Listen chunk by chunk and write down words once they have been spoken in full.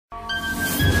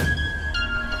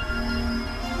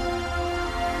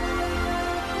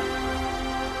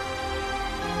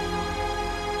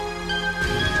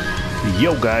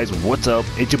Yo guys, what's up?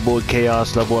 It's your boy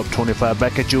Chaos Level Up 25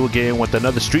 back at you again with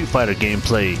another Street Fighter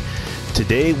gameplay.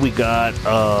 Today we got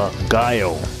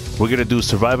Guile. We're gonna do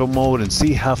survival mode and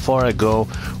see how far I go.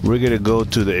 We're gonna go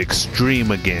to the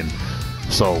extreme again.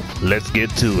 So let's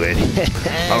get to it.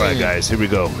 Alright guys, here we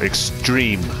go.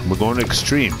 Extreme. We're going to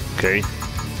extreme, okay?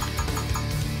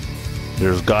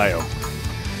 There's Guile.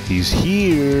 He's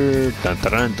here. Dun,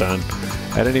 dun, dun, dun.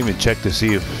 I didn't even check to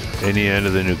see if any end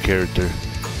of the new character.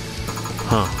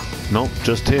 Huh. Nope,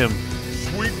 just him.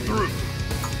 Sweep through.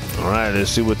 Alright,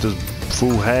 let's see what this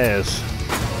fool has.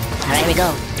 Alright, here we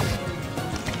go.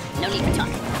 No need for talk.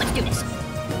 Let's do this.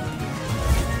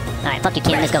 Alright, fuck you,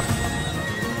 kid. Let's go.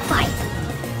 Fight.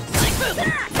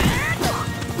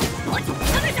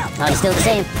 Oh, he's still the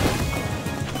same.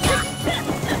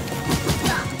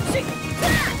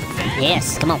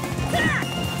 Yes, come on.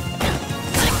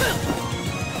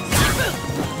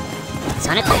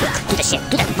 Sonic, do the shit.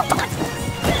 Do that. Fuck.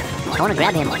 I wanna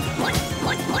grab him.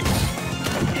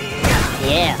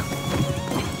 Yeah.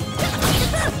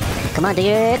 Come on, do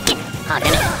your kick. Oh,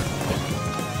 damn it.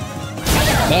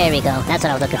 There we go. That's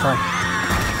what I was looking for.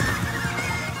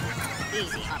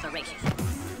 Easy operation.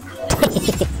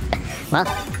 Well,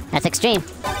 that's extreme.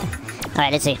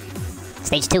 Alright, let's see.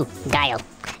 Stage 2. Guile.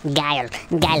 Guile.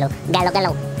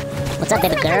 What's up,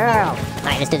 baby girl?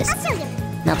 Alright, let's do this.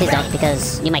 No, please don't,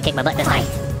 because you might kick my butt this time.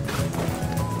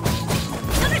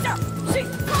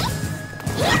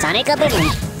 Sonic a boom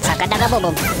boom. Sakadaga boom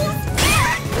boom.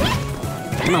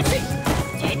 Come on.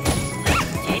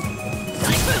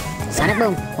 Sonic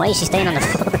boom. Why is she staying on the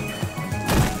floor?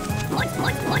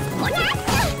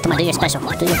 Come on, do your special.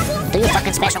 Do your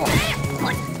fucking special.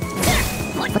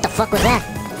 What the fuck was that?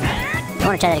 I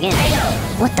wanna try that again.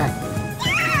 What the?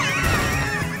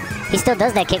 He still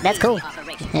does that kick. That's cool.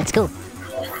 That's cool.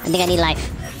 I think I need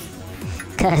life.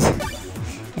 Cause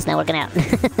it's not working out.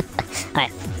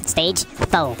 Alright. Stage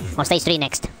 4. Or stage 3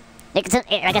 next. Like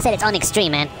I said, it's on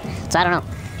extreme, man. So I don't know.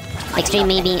 Extreme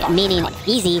maybe meaning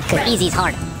easy, because easy is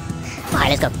hard. Alright,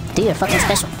 let's go. Do your fucking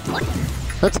special.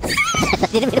 Oops.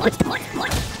 Didn't mean to push the...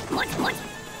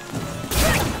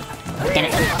 Damn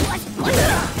it.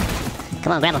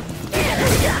 Come on, grab him.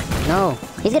 No.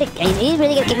 He's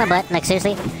really gonna kick my butt. Like,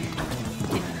 seriously?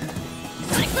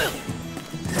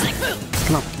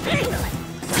 Come on.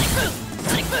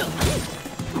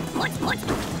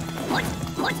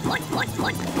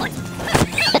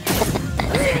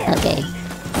 Okay.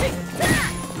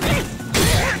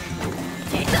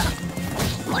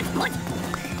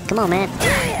 Come on, man.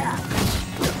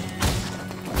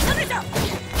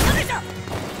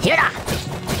 Here da.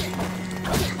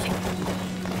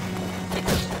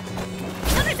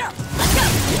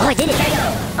 Oh, I did it!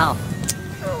 Oh.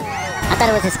 I thought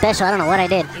it was a special. I don't know what I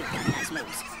did.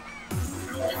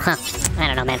 Huh. I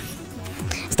don't know, man.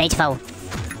 Stage 4.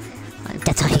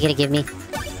 That's all you're gonna give me.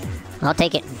 I'll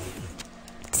take it.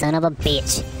 Son of a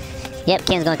bitch. Yep,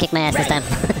 Ken's gonna kick my ass this time.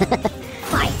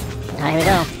 Alright, here we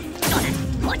go.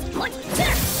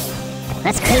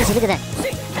 That's crazy, look at that.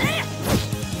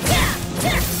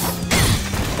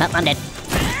 Oh, I'm dead.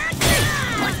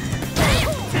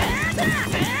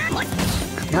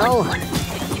 No!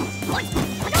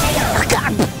 Oh,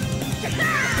 God.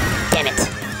 Damn it.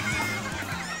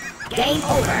 Game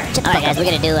over. Alright guys, we're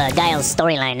gonna do Guile's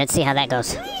storyline. Let's see how that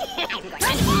goes.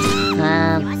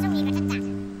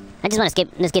 I just wanna skip.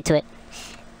 Let's get to it.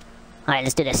 Alright,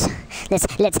 let's do this. Let's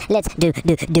do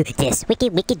this. Wiki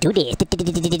do this.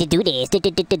 Do this.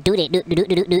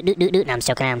 No, I'm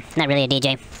joking. I'm not really a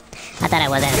DJ. I thought I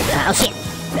was. Oh shit!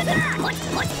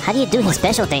 How do you do his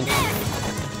special thing?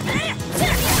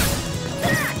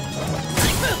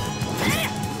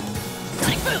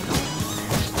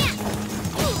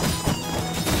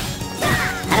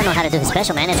 I don't know how to do his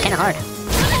special, man. It's kind of hard.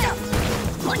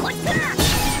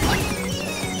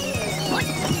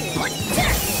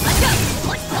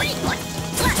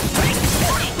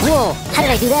 Whoa! How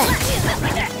did I do that?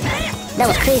 That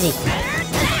was crazy.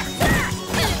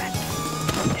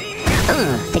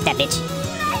 Take that, bitch.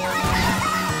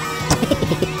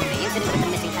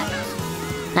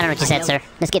 I don't know what you said, sir.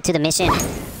 Let's get to the mission.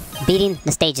 Beating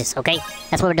the stages, okay?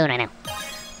 That's what we're doing right now.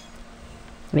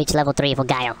 Reach level 3 for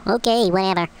Guile. Okay,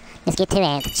 whatever. Let's get to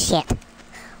it. Shit.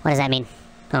 What does that mean?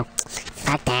 Oh,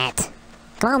 fuck that.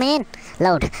 Come on, man.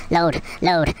 Load.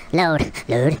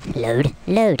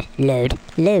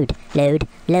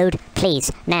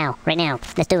 Please, now, right now.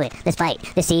 Let's do it. Let's fight.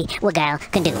 Let's see what Guile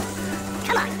can do.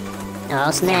 Come on.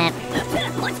 Oh, snap.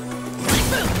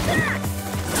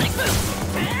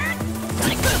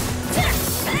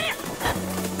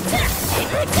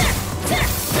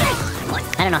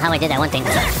 I don't know how I did that one thing.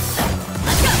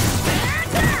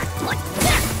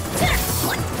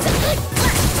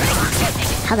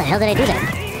 How the hell did I do that?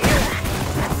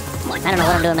 I don't know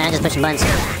what I'm doing, man. I'm just pushing buttons. I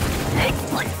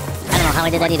don't know how I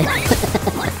did that either.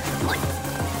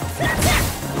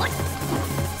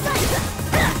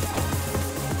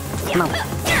 Come on.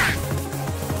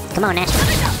 Come on, Nash.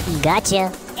 Gotcha.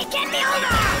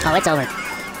 Oh, it's over.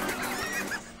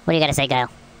 What do you gotta say, Guile?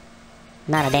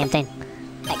 Not a damn thing.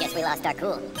 I guess we lost our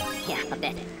cool. Yeah, a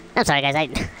bit. I'm sorry, guys. I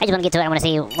just want to get to it. I want to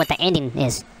see what the ending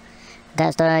is. Got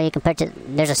a story you can purchase.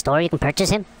 There's a store you can purchase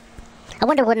him. I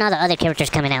wonder when all the other characters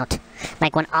coming out.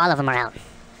 Like when all of them are out.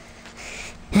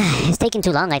 It's taking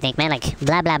too long, I think, man. Like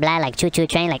blah blah blah, like choo choo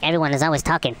train. Like everyone is always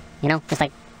talking. You know, it's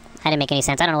like I didn't make any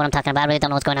sense. I don't know what I'm talking about. I really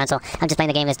don't know what's going on. So I'm just playing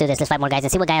the game. Let's do this. Let's fight more guys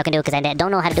and see what Guile can do because I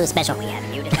don't know how to do a special. We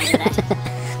have you to thank for that.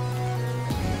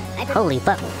 Holy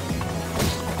fuck!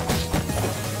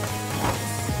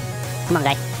 Come on,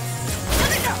 guy.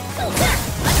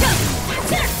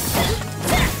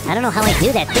 I don't know how I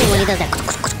do that thing when he does that.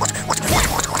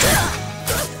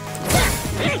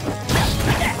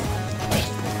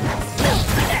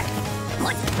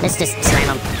 Let's just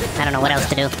slam him. I don't know what else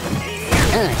to do.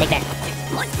 Take that.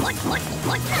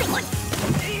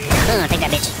 Take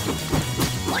that, bitch.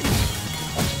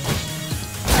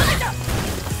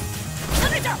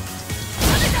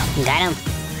 Got him.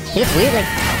 He's weird, like...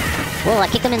 Whoa, I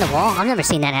kicked him in the wall? I've never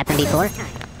seen that happen before.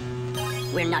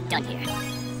 We're not done here.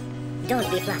 Don't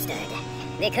be flustered.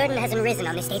 The curtain hasn't risen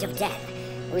on the stage of death,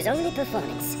 whose only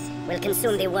performance will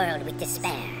consume the world with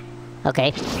despair.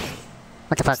 Okay.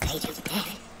 What the fuck? Stage of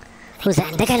death. Who's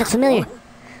that? That guy looks familiar.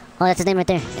 Oh, that's his name right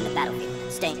there. In the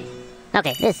battlefield, Sting.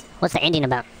 Okay, what's the ending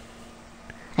about?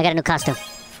 I got a new costume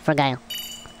for Guile.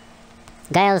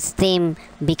 Guile's theme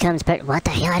becomes what the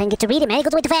hell? I didn't get to read it, man. It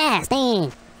goes way too fast.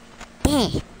 Dang.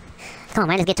 Dang. Come on,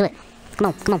 man. Let's get to it. Come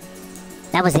on, come on.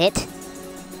 That was it?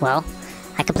 Well,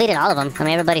 I completed all of them. I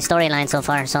mean, everybody's storyline so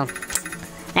far, so...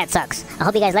 That sucks. I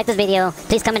hope you guys like this video.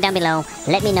 Please comment down below.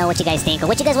 Let me know what you guys think or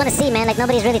what you guys want to see, man. Like,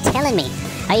 nobody's really telling me.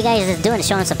 How you guys just doing,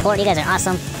 showing support. You guys are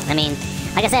awesome. I mean,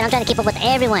 like I said, I'm trying to keep up with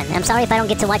everyone. I'm sorry if I don't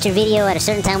get to watch your video at a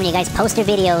certain time when you guys post your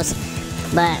videos.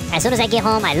 But as soon as I get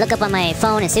home, I look up on my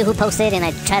phone and see who posted, and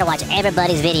I try to watch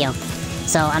everybody's video.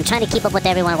 So I'm trying to keep up with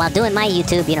everyone while doing my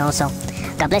YouTube, you know, so...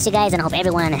 God bless you guys, and I hope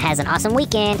everyone has an awesome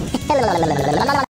weekend.